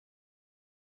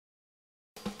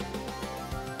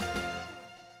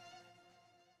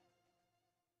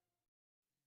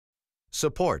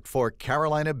Support for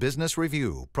Carolina Business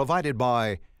Review provided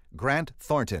by Grant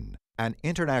Thornton, an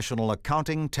international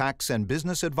accounting, tax, and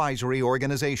business advisory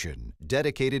organization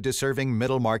dedicated to serving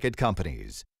middle-market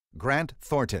companies. Grant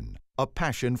Thornton, a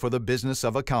passion for the business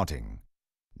of accounting.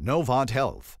 Novant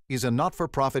Health is a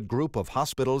not-for-profit group of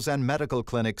hospitals and medical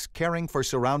clinics caring for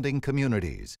surrounding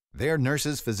communities. Their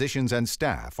nurses, physicians, and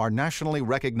staff are nationally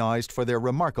recognized for their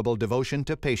remarkable devotion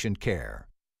to patient care.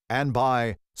 And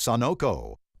by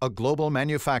Sonoco, a global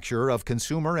manufacturer of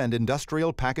consumer and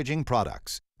industrial packaging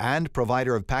products and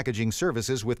provider of packaging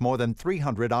services with more than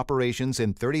 300 operations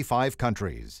in 35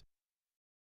 countries.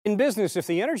 In business, if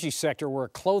the energy sector were a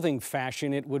clothing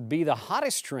fashion, it would be the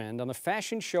hottest trend on the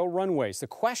fashion show runways. The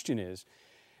question is,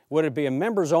 would it be a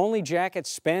members-only jacket,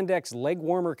 spandex, leg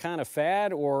warmer kind of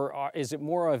fad, or is it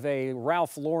more of a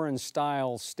Ralph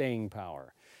Lauren-style staying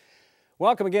power?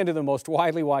 Welcome again to the most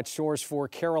widely watched source for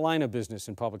Carolina business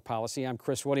and public policy. I'm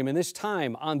Chris William, and this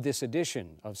time on this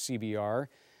edition of CBR,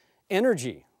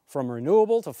 energy, from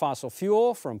renewable to fossil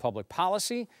fuel, from public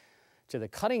policy to the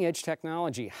cutting-edge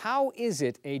technology. How is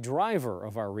it a driver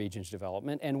of our region's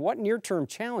development, and what near-term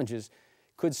challenges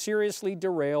could seriously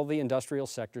derail the industrial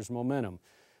sector's momentum?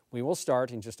 We will start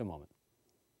in just a moment.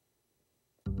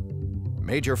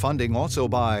 Major funding also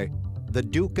by the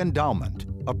Duke Endowment,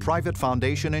 a private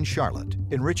foundation in Charlotte,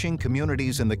 enriching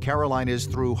communities in the Carolinas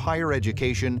through higher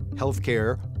education,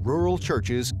 healthcare, rural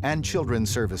churches, and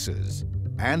children's services.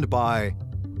 And by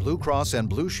Blue Cross and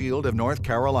Blue Shield of North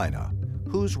Carolina,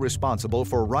 who's responsible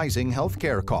for rising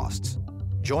healthcare costs.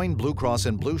 Join Blue Cross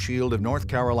and Blue Shield of North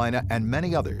Carolina and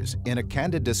many others in a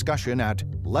candid discussion at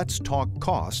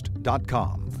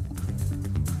letstalkcost.com.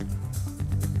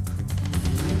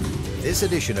 This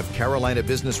edition of Carolina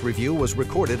Business Review was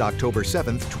recorded October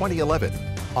 7th, 2011.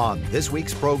 On this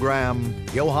week's program,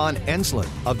 Johan Enslin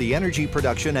of the Energy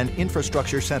Production and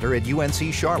Infrastructure Center at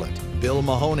UNC Charlotte, Bill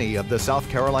Mahoney of the South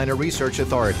Carolina Research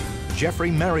Authority,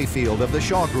 Jeffrey Merrifield of the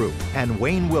Shaw Group, and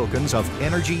Wayne Wilkins of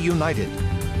EnergyUnited.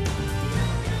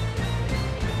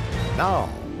 Now,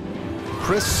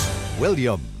 Chris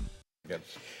William.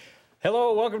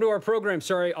 Hello, welcome to our program.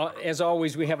 Sorry, as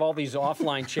always, we have all these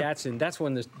offline chats, and that's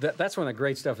when the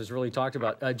great stuff is really talked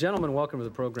about. Gentlemen, welcome to the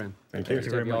program. Thank you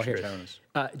very much for having us.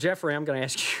 Jeffrey, I'm going to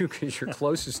ask you because you're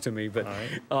closest to me, but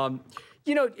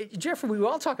you know, Jeffrey, we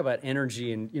all talk about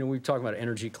energy, and we've talked about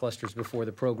energy clusters before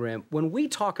the program. When we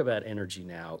talk about energy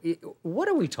now, what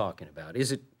are we talking about?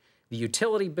 Is it the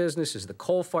utility business? Is it the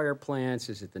coal-fired plants?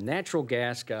 Is it the natural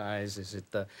gas guys? Is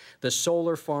it the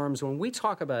solar farms? When we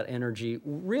talk about energy,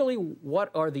 really,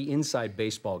 what are the inside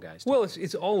baseball guys doing? Well,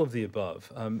 it's all of the above.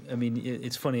 I mean,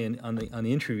 it's funny, on the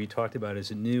interview you talked about,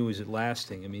 is it new, is it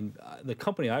lasting? I mean, the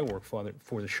company I work for,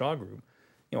 the Shaw Group,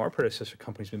 our predecessor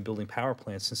company's been building power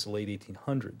plants since the late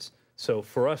 1800s. So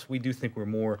for us, we do think we're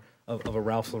more of a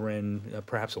Ralph Lauren,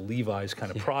 perhaps a Levi's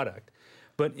kind of product.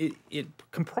 But it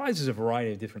comprises a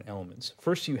variety of different elements.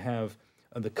 First, you have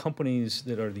the companies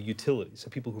that are the utilities,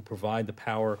 the people who provide the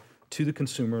power to the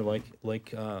consumer, like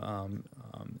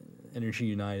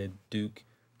EnergyUnited, Duke,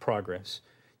 Progress.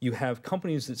 You have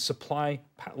companies that supply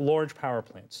large power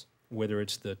plants, whether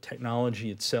it's the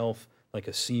technology itself, like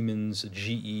a Siemens, a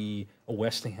GE, a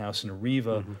Westinghouse, and a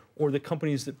Riva, or the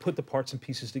companies that put the parts and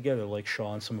pieces together, like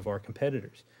Shaw and some of our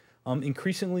competitors.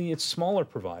 Increasingly, it's smaller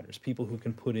providers, people who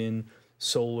can put in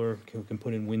solar, who can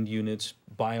put in wind units,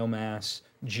 biomass,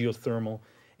 geothermal.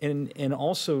 And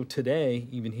also today,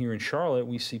 even here in Charlotte,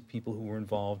 we see people who are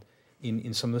involved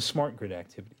in some of the smart grid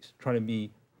activities, trying to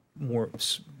be more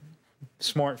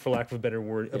smart, for lack of a better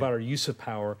word, about our use of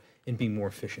power and being more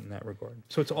efficient in that regard.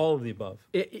 So it's all of the above.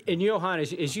 And Johan,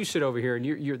 as you sit over here, and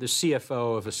you're the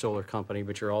CFO of a solar company,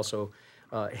 but you're also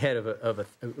head of a,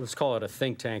 let's call it a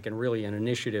think tank, and really an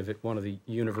initiative at one of the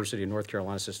University of North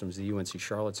Carolina systems, the UNC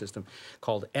Charlotte system,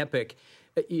 called EPIC.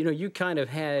 You kind of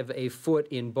have a foot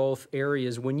in both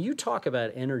areas. When you talk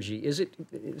about energy,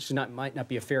 might not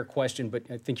be a fair question, but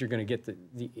I think you're going to get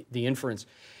the inference.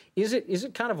 Is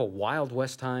it kind of a Wild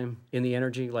West time in the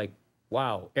energy? Like,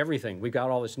 wow, everything. We've got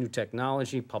all this new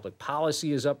technology. Public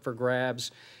policy is up for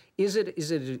grabs. Is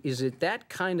it that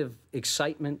kind of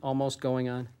excitement almost going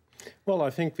on? Well, I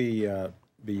think the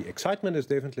excitement is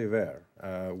definitely there.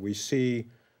 We see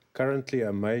currently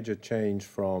a major change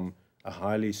from a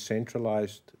highly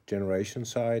centralized generation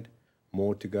side,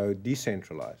 more to go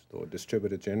decentralized or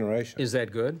distributed generation. Is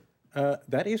that good?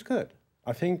 That is good.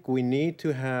 I think we need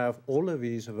to have all of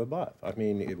these of above. I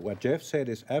mean, what Jeff said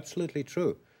is absolutely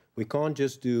true. We can't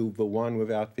just do the one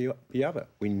without the other.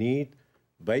 We need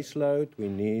base load, we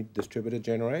need distributed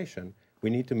generation,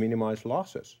 we need to minimize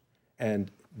losses.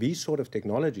 And these sort of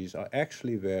technologies are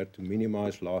actually there to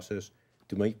minimize losses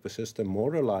to make the system more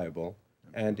reliable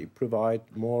and provide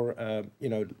more,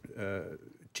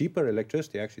 cheaper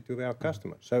electricity actually to our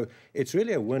customers. So it's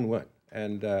really a win-win.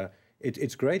 And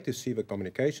it's great to see the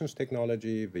communications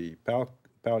technology, the power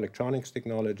electronics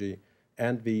technology,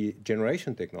 and the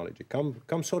generation technology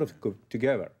come sort of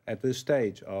together at this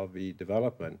stage of the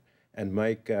development and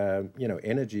make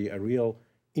energy a real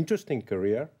interesting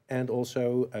career and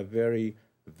also a very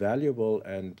valuable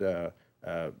and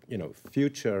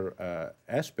future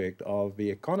aspect of the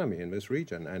economy in this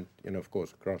region and of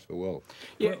course across the world.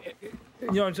 Yeah, I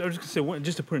was just going to say,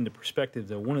 just to put into perspective,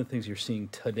 though, one of the things you're seeing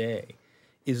today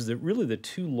is that really the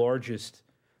two largest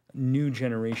new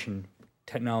generation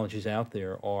technologies out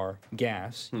there are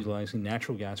gas, utilizing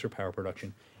natural gas for power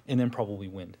production, and then probably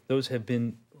wind. Those have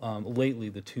been lately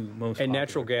the two most popular.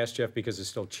 natural gas, Jeff, because it's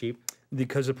still cheap?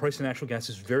 Because the price of natural gas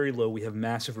is very low. We have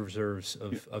massive reserves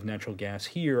of natural gas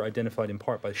here, identified in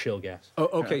part by shale gas. Oh,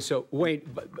 okay, so wait,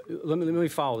 let me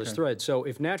follow this thread. So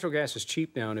if natural gas is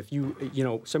cheap now, and if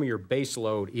some of your base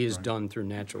load is done through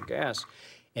natural gas,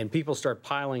 and people start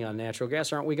piling on natural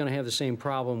gas, aren't we going to have the same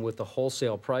problem with the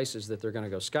wholesale prices that they're going to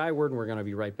go skyward, and we're going to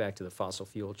be right back to the fossil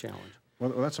fuel challenge?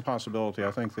 Well, that's a possibility.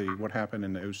 I think what happened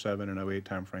in the 07 and 08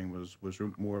 timeframe was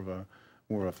more of a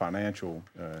financial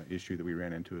issue that we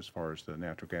ran into as far as the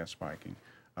natural gas spiking.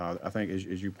 I think, as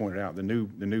you pointed out, the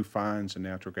new finds in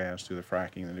natural gas through the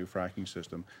fracking, the new fracking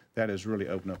system, that has really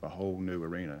opened up a whole new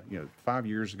arena. 5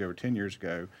 years ago or 10 years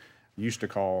ago, you used to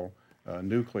call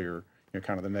nuclear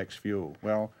kind of the next fuel.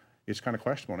 Well, it's kind of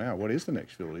questionable now. What is the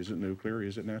next fuel? Is it nuclear?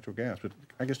 Is it natural gas? But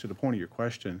I guess to the point of your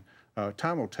question,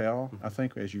 time will tell. I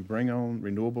think as you bring on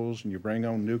renewables and you bring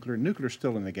on nuclear's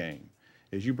still in the game.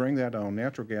 As you bring that on,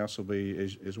 natural gas will be,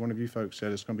 as one of you folks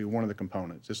said, it's going to be one of the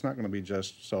components. It's not going to be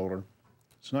just solar.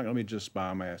 It's not going to be just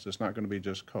biomass. It's not going to be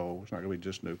just coal. It's not going to be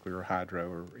just nuclear or hydro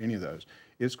or any of those.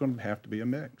 It's going to have to be a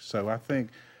mix. So I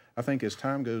think as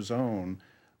time goes on,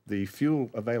 the fuel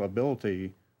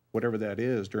availability, whatever that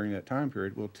is during that time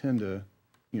period, will tend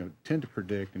to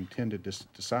predict and tend to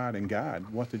decide and guide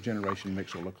what the generation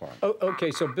mix will look like. Oh,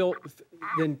 okay, so Bill,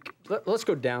 then let's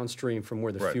go downstream from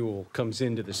where the fuel comes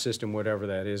into the system, whatever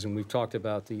that is, and we've talked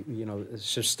about the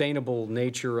sustainable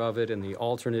nature of it and the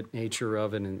alternate nature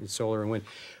of it and solar and wind.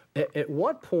 At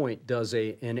what point does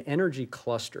an energy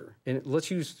cluster, and let's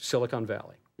use Silicon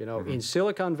Valley. In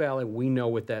Silicon Valley, we know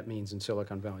what that means in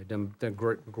Silicon Valley. Done a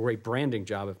great branding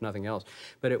job, if nothing else.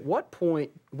 But at what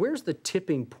point, where's the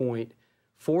tipping point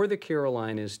for the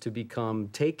Carolinas to become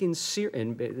taken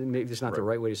and maybe it's not the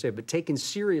right way to say it, but taken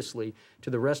seriously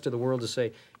to the rest of the world to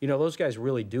say, those guys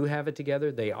really do have it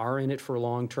together. They are in it for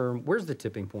long term. Where's the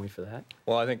tipping point for that?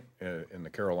 Well, I think in the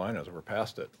Carolinas, we're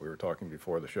past it. We were talking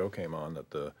before the show came on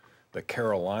that the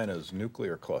Carolinas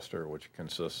nuclear cluster, which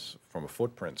consists from a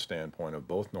footprint standpoint of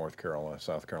both North Carolina,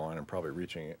 South Carolina, and probably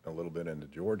reaching a little bit into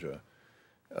Georgia,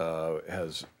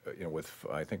 has, with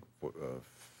I think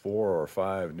 4 or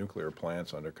 5 nuclear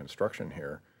plants under construction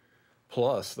here,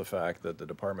 plus the fact that the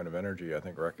Department of Energy, I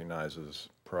think, recognizes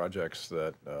projects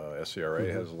that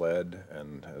SCRA has led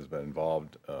and has been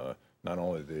involved, not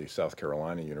only the South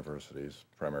Carolina universities,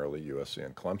 primarily USC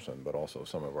and Clemson, but also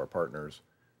some of our partners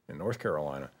in North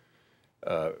Carolina,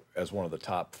 as one of the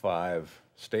top 5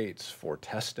 states for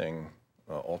testing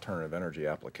alternative energy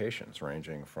applications,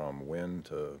 ranging from wind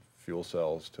to fuel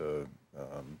cells to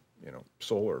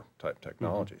solar type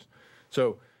technologies.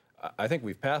 So I think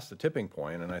we've passed the tipping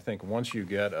point, and I think once you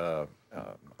get a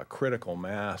critical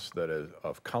mass that is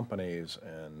of companies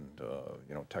and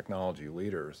technology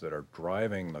leaders that are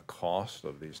driving the cost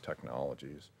of these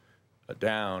technologies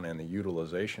down and the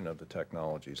utilization of the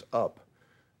technologies up,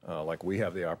 like we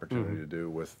have the opportunity to do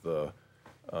with the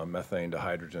methane to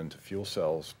hydrogen to fuel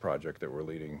cells project that we're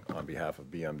leading on behalf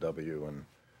of BMW and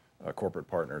corporate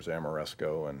partners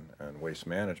Ameresco and Waste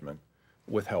Management,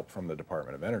 with help from the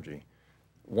Department of Energy.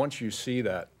 Once you see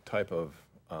that type of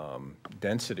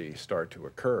density start to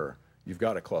occur, you've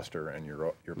got a cluster and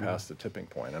you're past the tipping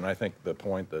point. And I think the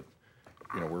point that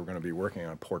we're going to be working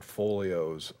on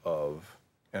portfolios of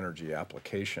energy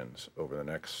applications over the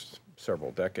next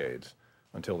several decades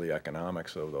until the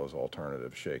economics of those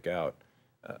alternatives shake out,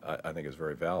 I think is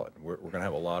very valid. We're going to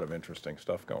have a lot of interesting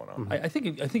stuff going on. I think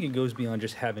it goes beyond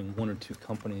just having 1 or 2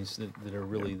 companies that are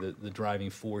really the driving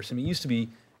force. I mean, it used to be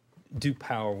Duke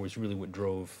Power was really what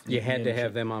drove. You had to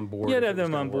have them on board. You had to have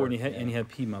them on board, and you had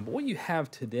Piedmont. But what you have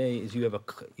today is you have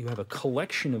a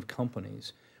collection of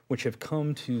companies which have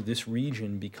come to this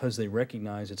region because they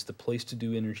recognize it's the place to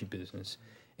do energy business,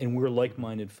 and where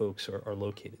like-minded folks are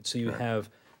located. So you have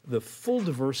the full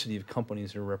diversity of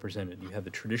companies that are represented. You have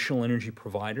the traditional energy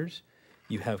providers,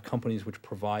 You have companies which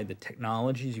provide the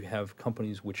technologies. You have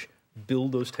companies which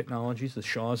build those technologies, the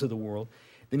Shaws of the world.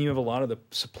 Then you have a lot of the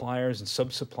suppliers and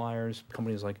sub-suppliers,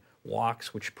 companies like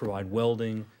WOX, which provide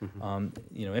welding,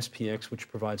 SPX, which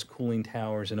provides cooling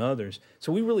towers, and others.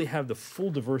 So we really have the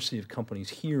full diversity of companies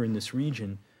here in this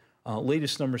region.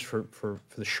 Latest numbers for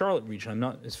the Charlotte region, I'm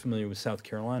not as familiar with South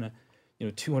Carolina,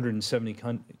 270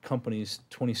 companies,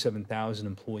 27,000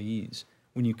 employees.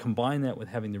 When you combine that with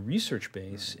having the research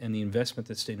base and the investment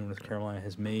that the state of North Carolina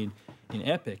has made in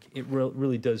EPIC, it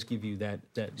really does give you that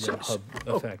hub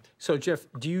effect. So, Jeff,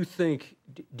 do you think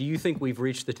we've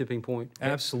reached the tipping point?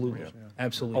 Absolutely,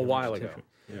 absolutely. A while ago.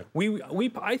 Yeah.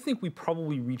 I think we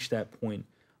probably reached that point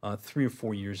 3 or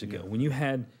 4 years ago when you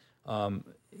had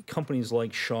companies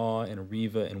like Shaw and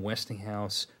Areva and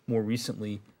Westinghouse, more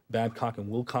recently Babcock and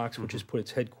Wilcox, which has put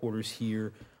its headquarters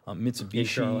here.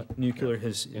 Mitsubishi Nuclear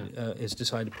has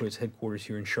decided to put its headquarters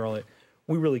here in Charlotte.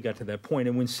 We really got to that point.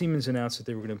 And when Siemens announced that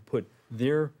they were going to put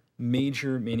their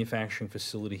major manufacturing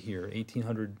facility here, 15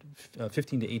 to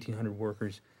 1,800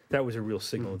 workers, that was a real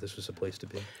signal that this was a place to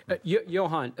be.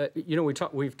 Johan,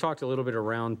 we've talked a little bit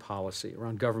around policy,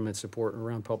 around government support, and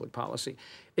around public policy.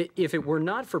 If it were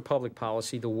not for public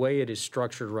policy, the way it is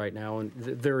structured right now, and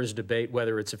there is debate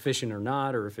whether it's efficient or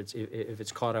not, or if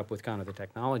it's caught up with kind of the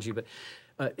technology, but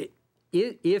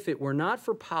if it were not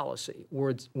for policy,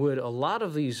 would a lot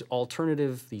of these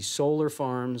these solar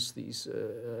farms, these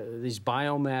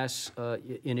biomass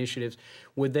initiatives,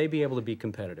 would they be able to be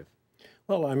competitive?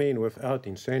 Well, I mean, without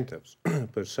incentives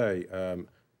per se,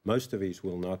 most of these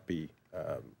will not be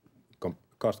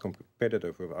cost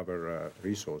competitive with other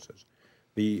resources.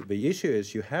 The issue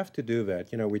is you have to do that.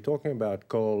 We're talking about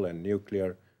coal and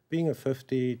nuclear being a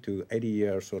 50 to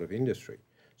 80-year sort of industry.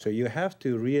 So you have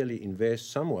to really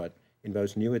invest somewhat in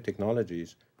those newer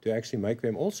technologies to actually make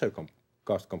them also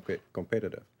cost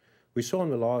competitive. We saw in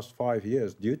the last 5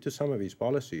 years, due to some of these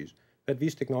policies, that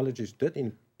these technologies did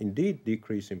indeed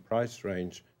decrease in price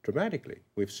range dramatically.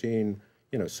 We've seen,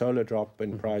 solar drop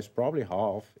in price probably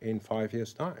half in 5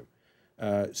 years' time.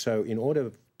 So in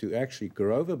order to actually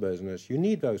grow the business, you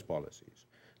need those policies.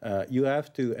 You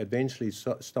have to eventually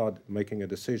start making a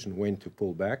decision when to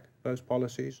pull back those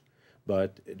policies,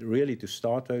 but really to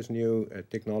start those new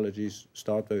technologies,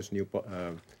 start those new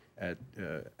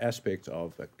aspects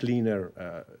of a cleaner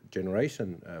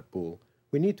generation pool,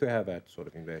 we need to have that sort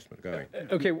of investment going.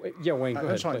 Okay, yeah, Wayne, go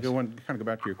ahead. I just want to kind of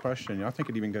go back to your question. I think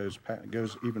it even goes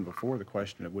even before the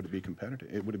question of would it be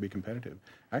competitive. Would it be competitive?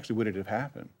 Actually, would it have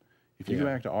happened? If you go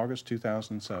back to August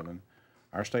 2007,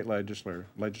 our state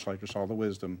legislature saw the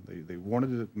wisdom. They wanted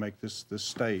to make this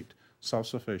state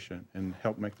self-sufficient and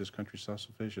help make this country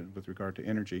self-sufficient with regard to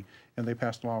energy, and they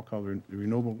passed a law called the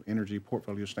Renewable Energy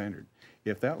Portfolio Standard.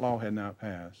 If that law had not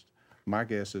passed, my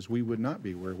guess is we would not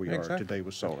be where we are today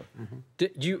with solar.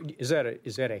 Is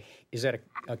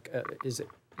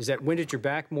that wind at your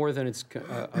back more than it's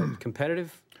a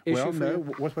competitive issue? Well, no.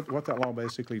 What that law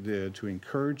basically did to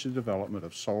encourage the development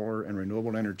of solar and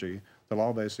renewable energy, the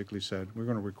law basically said we're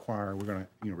going to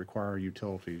require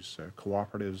utilities,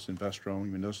 cooperatives,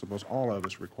 investor-owned, municipals, all of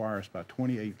us require us by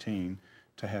 2018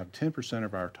 to have 10%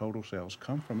 of our total sales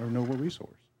come from a renewable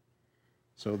resource.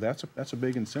 So that's a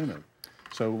big incentive.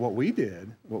 So what we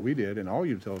did, and all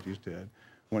utilities did,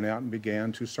 went out and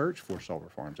began to search for solar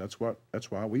farms. That's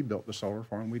why we built the solar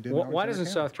farm we did. Why doesn't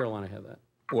South Carolina have that?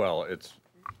 Well, it's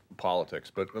politics,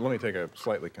 but let me take a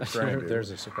slightly constrained view. There's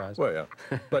a surprise. Well,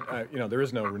 yeah, but there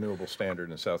is no renewable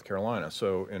standard in South Carolina.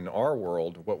 So in our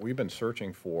world, what we've been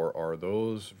searching for are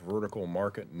those vertical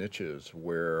market niches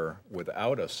where,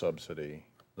 without a subsidy,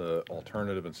 the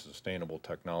alternative and sustainable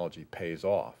technology pays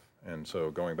off. And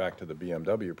so going back to the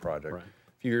BMW project, right.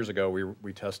 A few years ago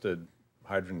we tested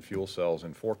hydrogen fuel cells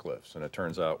in forklifts, and it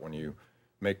turns out when you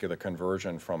make the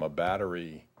conversion from a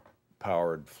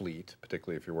battery-powered fleet,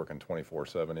 particularly if you're working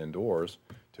 24/7 indoors,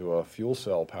 to a fuel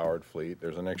cell-powered fleet,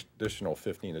 there's an additional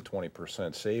 15 to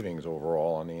 20% savings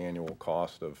overall on the annual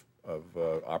cost of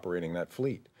operating that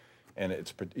fleet. And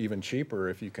it's even cheaper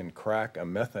if you can crack a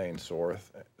methane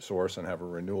source and have a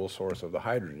renewable source of the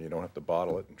hydrogen. You don't have to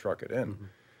bottle it and truck it in. Mm-hmm.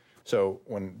 So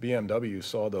when BMW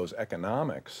saw those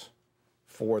economics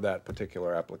for that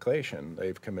particular application,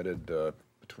 they've committed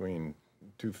between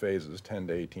two phases, $10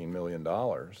 to $18 million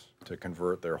to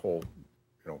convert their whole,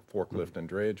 forklift and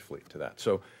drayage fleet to that.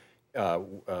 So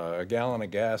a gallon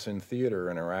of gas in theater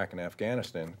in Iraq and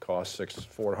Afghanistan costs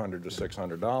 $400 to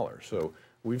 $600. So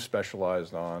we've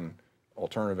specialized on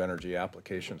alternative energy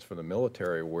applications for the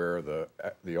military, where the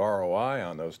ROI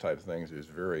on those type of things is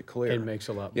very clear. It makes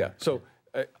a lot more. Yeah. So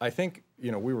I think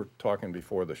we were talking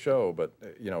before the show, but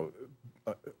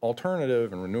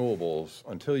alternative and renewables,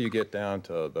 until you get down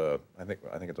to the, I think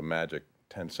it's a magic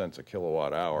 10 cents a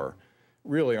kilowatt hour,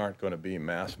 really aren't going to be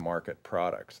mass market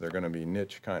products. They're going to be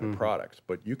niche kind of products.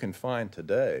 But you can find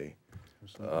today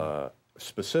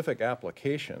specific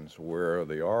applications where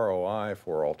the ROI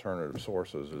for alternative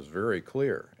sources is very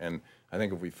clear. And I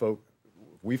think if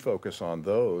we focus on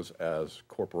those as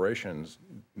corporations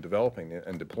developing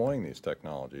and deploying these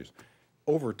technologies,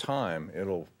 over time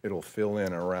it'll fill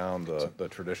in around the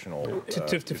traditional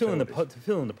to fill in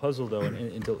the puzzle though,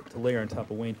 and to layer on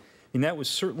top of Wayne. And that was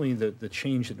certainly the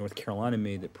change that North Carolina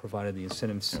made that provided the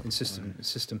incentive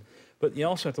system. But you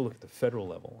also have to look at the federal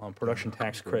level on production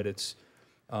tax credits.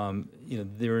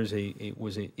 There is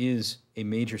a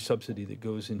major subsidy that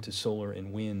goes into solar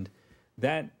and wind.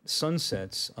 That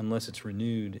sunsets unless it's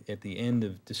renewed at the end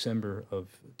of December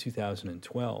of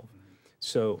 2012.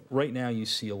 So right now you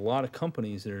see a lot of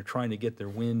companies that are trying to get their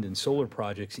wind and solar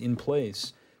projects in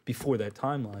place before that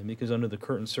timeline, because under the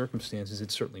current circumstances,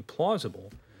 it's certainly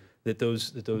plausible that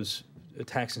those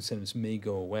tax incentives may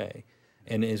go away.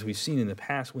 And as we've seen in the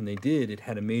past, when they did, it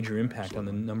had a major impact on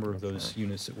the number of those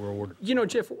units that were ordered. You know,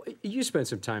 Jeff, you spent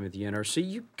some time at the NRC.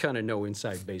 You kind of know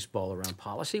inside baseball around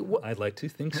policy. I'd like to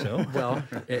think so. Well,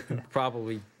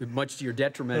 probably much to your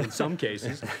detriment in some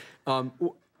cases.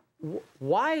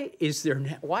 Why has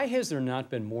there not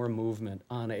been more movement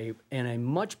on a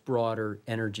much broader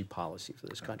energy policy for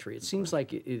this country? It seems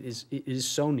like it is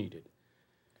so needed.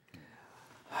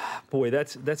 Boy,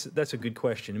 that's a good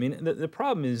question. I mean, the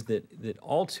problem is that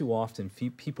all too often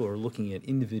people are looking at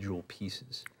individual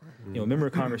pieces. You know, a member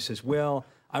of Congress says, well,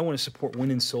 I want to support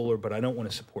wind and solar, but I don't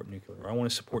want to support nuclear. I want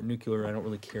to support nuclear, I don't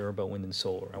really care about wind and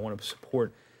solar. I want to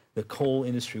support the coal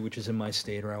industry, which is in my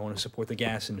state, or I want to support the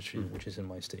gas industry, which is in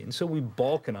my state. And so we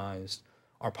balkanized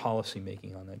our policy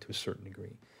making on that to a certain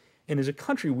degree. And as a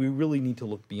country, we really need to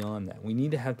look beyond that. We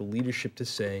need to have the leadership to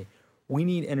say, we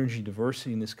need energy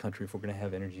diversity in this country if we're going to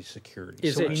have energy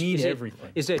security. We need everything.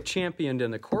 Is that championed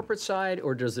on the corporate side,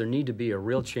 or does there need to be a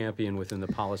real champion within the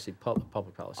public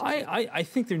policy? I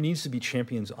think there needs to be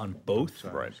champions on both.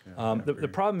 Right. The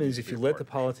problem is if you let the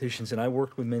politicians, and I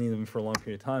worked with many of them for a long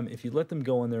period of time, if you let them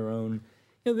go on their own,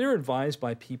 you know, they're advised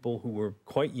by people who are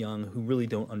quite young who really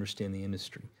don't understand the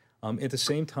industry. At the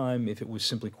same time, if it was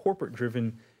simply corporate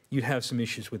driven, you'd have some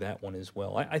issues with that one as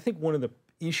well. I think one of the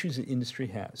issues that industry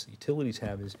has, the utilities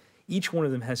have, is each one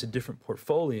of them has a different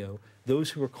portfolio. Those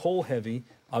who are coal heavy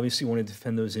obviously want to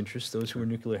defend those interests. Those who are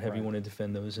nuclear heavy want to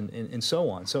defend those, and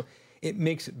so on. So it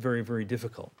makes it very, very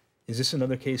difficult. Is this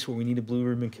another case where we need a blue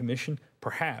ribbon commission?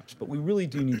 Perhaps, but we really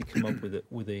do need to come up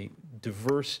with a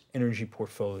diverse energy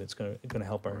portfolio that's going to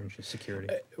help our energy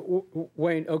security.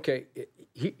 Wayne, okay,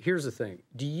 here's the thing.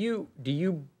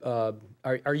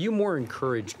 Are you more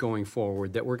encouraged going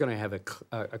forward that we're going to have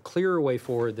a clearer way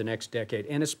forward the next decade,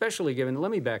 and especially given?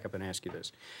 Let me back up and ask you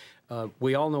this.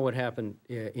 We all know what happened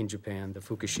in Japan, the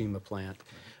Fukushima plant.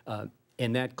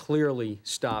 And that clearly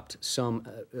stopped some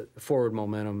forward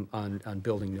momentum on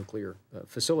building nuclear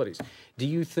facilities. Do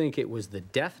you think it was the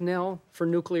death knell for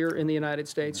nuclear in the United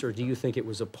States, or do you think it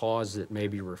was a pause that may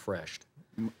be refreshed?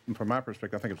 From my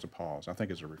perspective, I think it's a pause. I think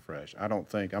it's a refresh. I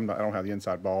don't have the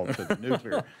inside ball to the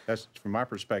nuclear. That's from my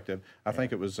perspective. I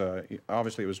think it was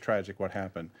obviously it was tragic what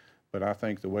happened, but I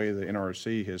think the way the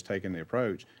NRC has taken the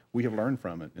approach, we have learned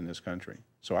from it in this country.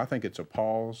 So I think it's a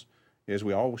pause. As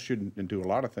we all should and do a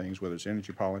lot of things, whether it's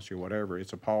energy policy or whatever,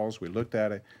 it's a pause. We looked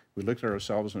at it. We looked at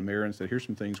ourselves in the mirror and said, here's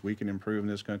some things we can improve in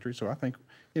this country. So I think,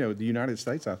 you know, the United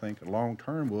States, I think, long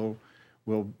term will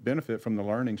benefit from the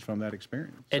learnings from that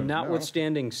experience. And so,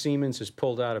 notwithstanding Siemens has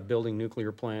pulled out of building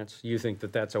nuclear plants, you think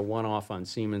that that's a one-off on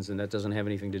Siemens and that doesn't have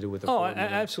anything to do with the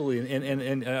absolutely.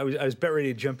 And I was about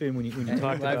ready to jump in when you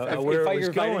talked about where it was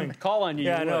going. I didn't call on you.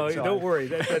 Yeah, don't worry.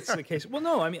 That's the case. Well,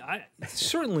 no, I mean,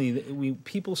 certainly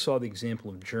people saw the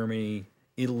example of Germany,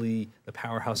 Italy, the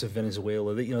powerhouse of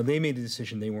Venezuela. They made a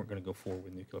decision they weren't going to go forward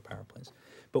with nuclear power plants.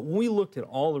 But when we looked at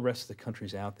all the rest of the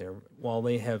countries out there, while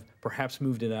they have perhaps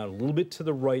moved it out a little bit to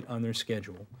the right on their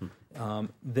schedule,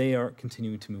 they are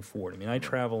continuing to move forward. I mean, I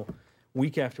travel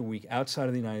week after week outside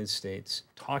of the United States,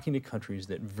 talking to countries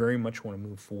that very much want to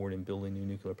move forward in building new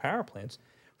nuclear power plants.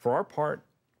 For our part,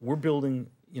 we're building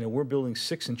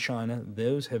 6 in China.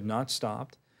 Those have not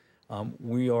stopped.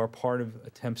 We are part of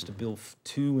attempts to build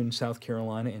 2 in South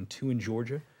Carolina and 2 in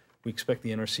Georgia. We expect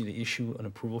the NRC to issue an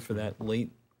approval for that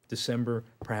late December,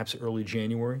 perhaps early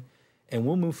January. and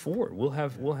we'll move forward. We'll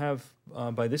have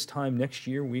by this time next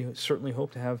year, we certainly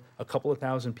hope to have a couple of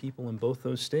thousand people in both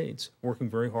those states working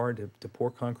very hard to pour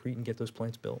concrete and get those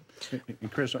plants built.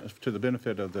 And Chris, to the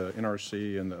benefit of the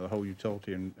NRC and the whole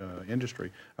utility and,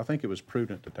 industry, I think it was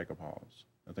prudent to take a pause.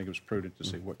 I think it was prudent to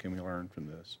see what can we learn from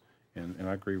this. And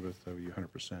I agree with you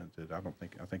 100% that I don't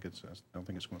think it's going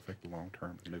to affect the long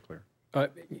term of nuclear.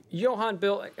 Johan,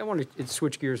 Bill, I want to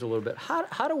switch gears a little bit.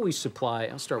 How do we supply?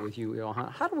 I'll start with you,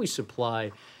 Johan. How do we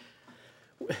supply?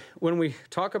 When we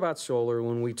talk about solar,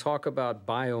 when we talk about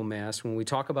biomass, when we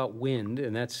talk about wind,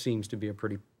 and that seems to be a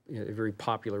very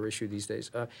popular issue these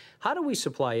days. How do we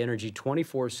supply energy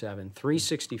 24/7,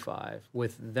 365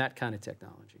 with that kind of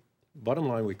technology? Bottom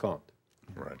line, we can't.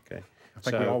 Right. Okay. I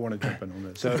think we all want to jump in on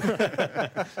this.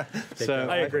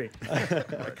 I agree.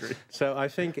 So I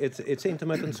think it's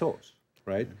intermittent source,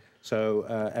 right? So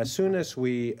as soon as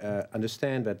we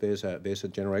understand that there's a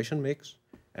generation mix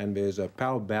and there's a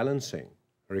power balancing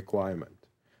requirement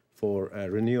for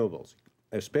renewables,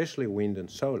 especially wind and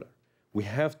solar, we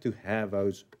have to have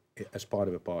those as part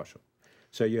of a partial.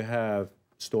 So you have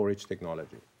storage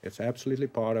technology. It's absolutely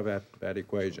part of that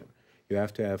equation. You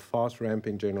have to have fast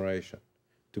ramping generation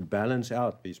to balance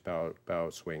out these power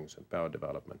swings and power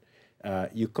development.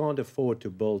 You can't afford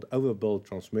to overbuild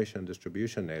transmission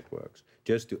distribution networks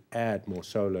just to add more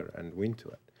solar and wind to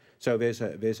it. So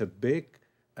there's a big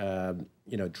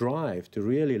drive to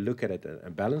really look at it, a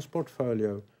balanced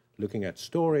portfolio, looking at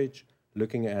storage,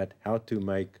 looking at how to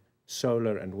make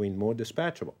solar and wind more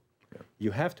dispatchable. Yeah.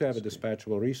 You have to have a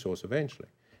dispatchable resource eventually.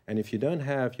 And if you don't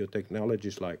have your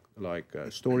technologies like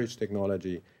storage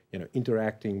technology,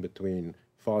 interacting between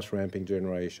fast ramping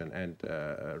generation and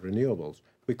renewables,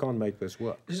 we can't make this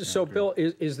work. So, Bill,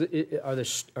 are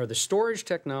the storage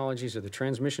technologies or the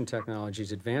transmission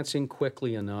technologies advancing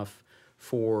quickly enough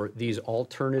for these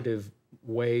alternative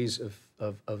ways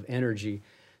of energy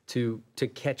to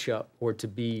catch up or to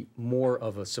be more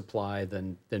of a supply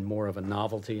than more of a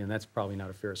novelty? And that's probably not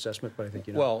a fair assessment, but I think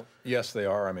you know. Well, yes, they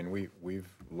are. I mean, we've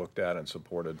looked at and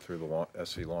supported through the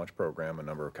SC launch program a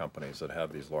number of companies that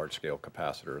have these large-scale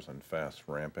capacitors and fast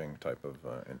ramping type of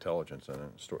intelligence, and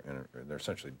they're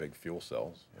essentially big fuel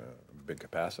cells, big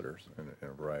capacitors in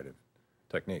a variety of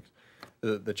techniques.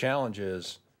 The challenge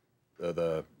is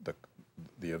the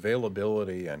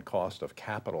availability and cost of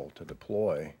capital to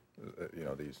deploy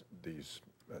these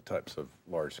types of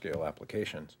large-scale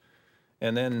applications.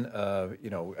 And then,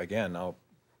 again, I'll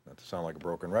not to sound like a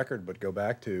broken record, but go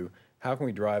back to how can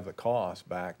we drive the cost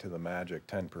back to the magic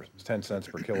 10 cents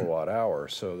per kilowatt hour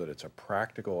so that it's a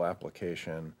practical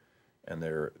application and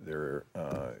they're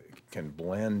can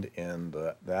blend in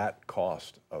that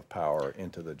cost of power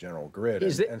into the general grid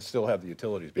and still have the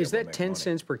utilities be able to make money. Is that 10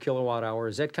 cents per kilowatt hour,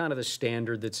 is that kind of the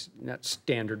standard that's not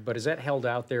standard, but is that held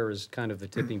out there as kind of the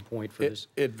tipping point for this?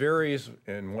 It varies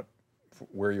in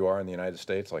where you are in the United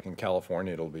States. Like in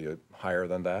California, it'll be higher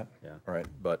than that, right?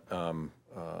 But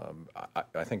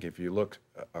I think if you look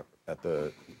at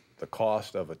the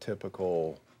cost of a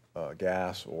typical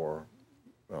gas or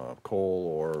coal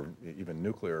or even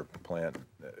nuclear plant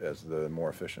as the more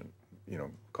efficient,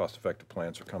 cost-effective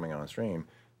plants are coming on stream,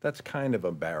 that's kind of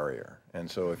a barrier.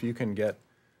 And so if you can get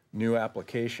new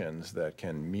applications that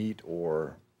can meet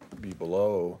or be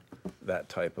below that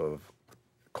type of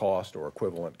cost or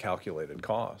equivalent calculated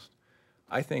cost,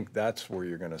 I think that's where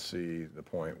you're going to see the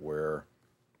point where,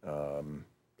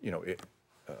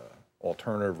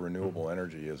 alternative renewable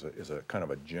energy is a kind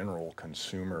of a general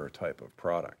consumer type of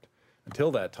product.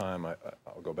 Until that time,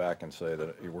 I'll go back and say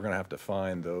that we're going to have to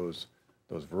find those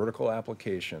vertical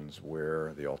applications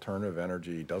where the alternative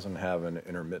energy doesn't have an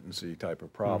intermittency type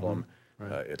of problem.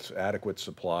 Mm-hmm. Right. It's adequate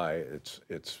supply.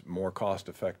 It's more cost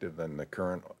effective than the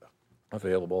current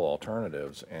available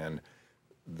alternatives. And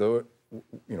though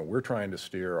we're trying to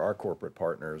steer our corporate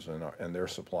partners and their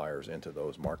suppliers into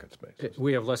those market spaces.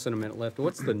 We have less than a minute left.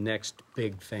 What's the next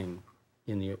big thing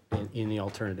in the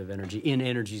alternative energy, in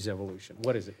energy's evolution?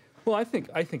 What is it? Well, I think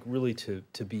really to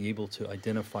be able to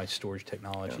identify storage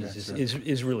technologies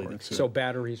is really the key. So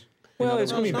batteries. Well,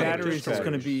 it's going to be batteries. It's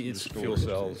going to be fuel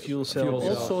cells.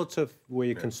 All sorts of where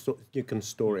you can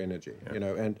store energy.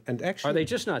 And actually, are they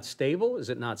just not stable? Is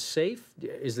it not safe?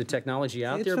 Is the technology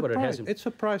out there, but it hasn't? It's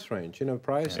a price range.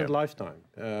 Price and lifetime.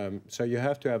 So you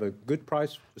have to have a good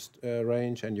price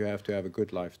range, and you have to have a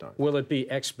good lifetime. Will it be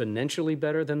exponentially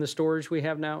better than the storage we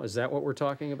have now? Is that what we're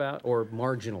talking about, or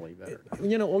marginally better?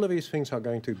 All of these things are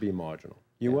going to be marginal.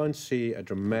 You won't see a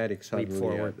dramatic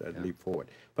suddenly leap forward.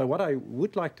 But what I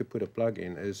would like to put a plug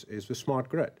in is the smart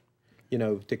grid. you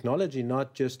know, technology,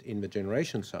 not just in the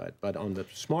generation side, but on the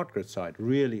smart grid side,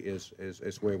 really is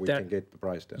where we can get the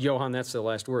price down. Johan, that's the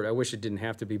last word. I wish it didn't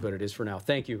have to be, but it is for now.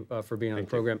 Thank you for being on the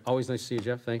program. Always nice to see you,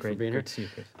 Jeff. Thanks for being here. Great to see you,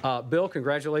 Chris. Bill,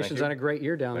 congratulations on a great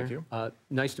year down there. Thank you.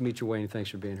 Nice to meet you, Wayne. Thanks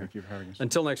for being here. Thank you for having us.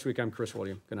 Until next week, I'm Chris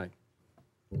William. Good night.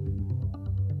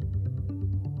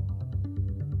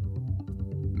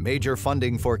 Major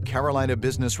funding for Carolina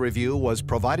Business Review was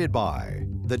provided by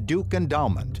the Duke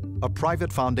Endowment, a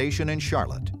private foundation in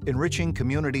Charlotte, enriching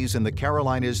communities in the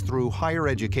Carolinas through higher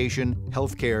education,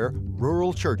 healthcare,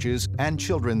 rural churches, and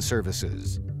children's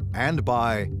services. And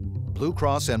by Blue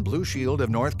Cross and Blue Shield of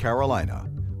North Carolina,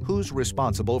 who's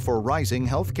responsible for rising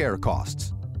healthcare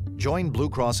costs. Join Blue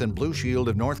Cross and Blue Shield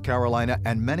of North Carolina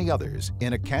and many others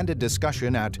in a candid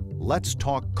discussion at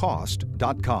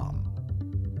letstalkcost.com.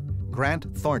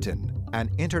 Grant Thornton, an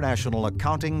international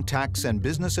accounting, tax, and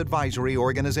business advisory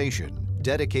organization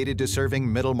dedicated to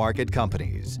serving middle-market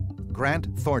companies. Grant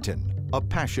Thornton, a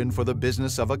passion for the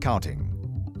business of accounting.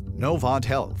 Novant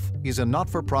Health is a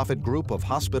not-for-profit group of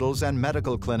hospitals and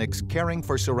medical clinics caring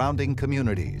for surrounding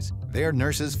communities. Their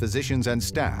nurses, physicians, and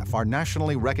staff are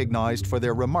nationally recognized for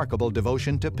their remarkable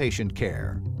devotion to patient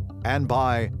care. And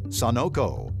by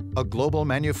Sonoco, a global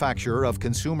manufacturer of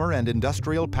consumer and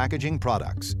industrial packaging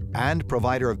products and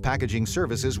provider of packaging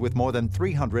services with more than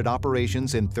 300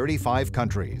 operations in 35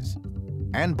 countries.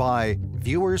 And by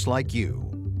viewers like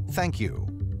you. Thank you.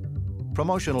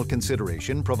 Promotional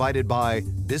consideration provided by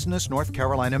Business North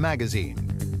Carolina Magazine.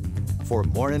 For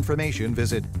more information,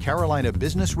 visit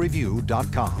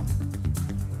carolinabusinessreview.com.